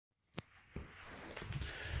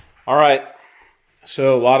All right,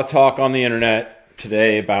 so a lot of talk on the internet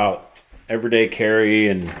today about everyday carry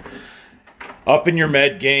and upping your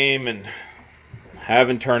med game and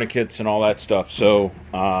having tourniquets and all that stuff. So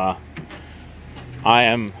I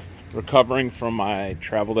am recovering from my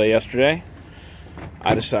travel day yesterday.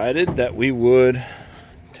 I decided that we would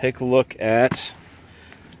take a look at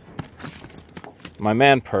my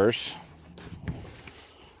man purse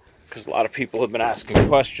because a lot of people have been asking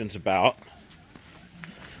questions about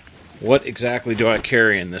what exactly do I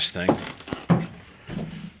carry in this thing.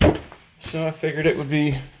 So I figured it would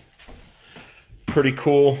be a pretty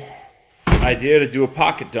cool idea to do a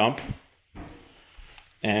pocket dump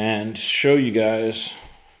and show you guys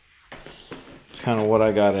kind of what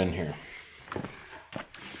I got in here.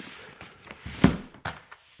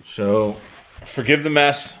 So forgive the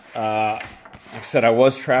mess. Like I said, I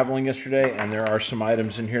was traveling yesterday and there are some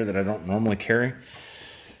items in here that I don't normally carry.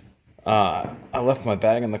 I left my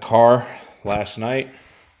bag in the car last night,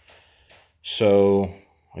 so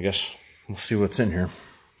I guess we'll see what's in here.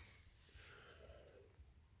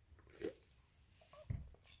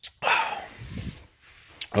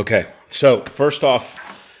 Okay, so first off,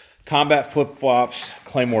 combat flip-flops,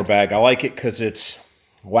 Claymore bag. I like it because it's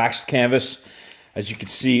waxed canvas. As you can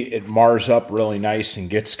see, it mars up really nice and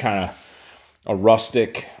gets kind of a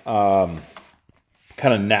rustic, kind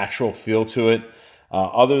of natural feel to it.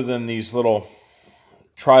 Other than these little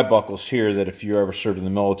tri-buckles here that if you ever served in the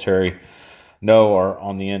military know are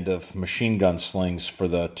on the end of machine gun slings for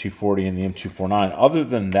the 240 and the M249. Other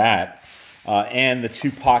than that, and the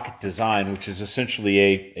two-pocket design, which is essentially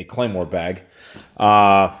a Claymore bag.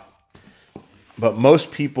 But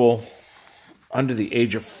most people under the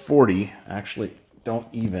age of 40 actually don't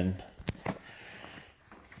even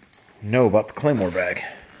know about the Claymore bag.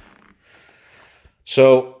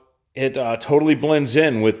 So it totally blends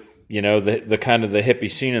in with, you know, the kind of the hippie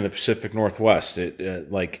scene in the Pacific Northwest.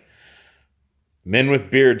 Like men with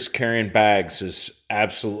beards carrying bags is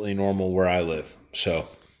absolutely normal where I live. So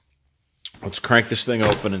let's crank this thing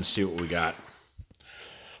open and see what we got.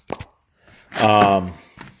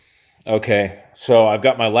 Okay, so I've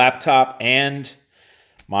got my laptop and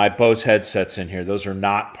my Bose headsets in here. Those are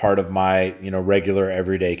not part of my, you know, regular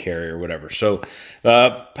everyday carry or whatever. So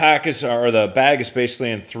the bag is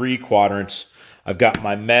basically in 3 quadrants. I've got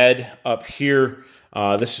my med up here.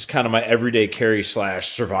 This is kind of my everyday carry /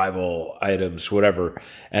 survival items, whatever.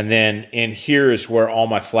 And then in here is where all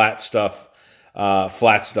my flat stuff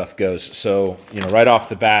goes. So, you know, right off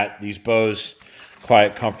the bat, these Bose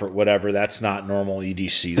Quiet Comfort, whatever, that's not normal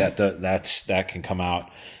EDC. That can come out.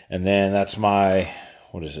 And then that's my,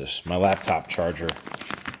 what is this? My laptop charger.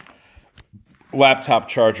 Laptop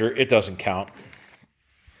charger, it doesn't count.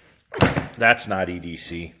 That's not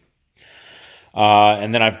EDC.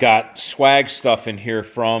 And then I've got swag stuff in here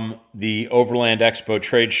from the Overland Expo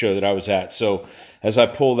trade show that I was at. So as I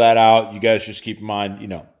pull that out, you guys just keep in mind, you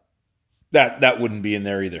know, that wouldn't be in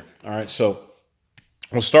there either. All right, so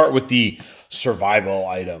we'll start with the survival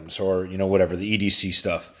items or, you know, whatever, the EDC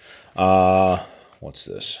stuff. What's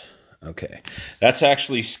this? Okay, that's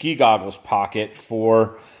actually ski goggles pocket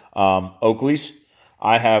for Oakley's.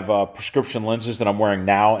 I have prescription lenses that I'm wearing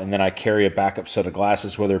now, and then I carry a backup set of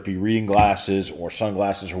glasses, whether it be reading glasses or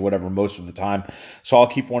sunglasses or whatever most of the time. So I'll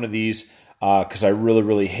keep one of these because I really,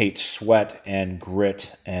 really hate sweat and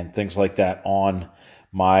grit and things like that on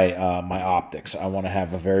my my optics. I want to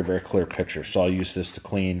have a very, very clear picture. So I'll use this to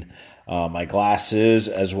clean my glasses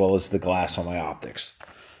as well as the glass on my optics.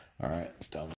 All right, done.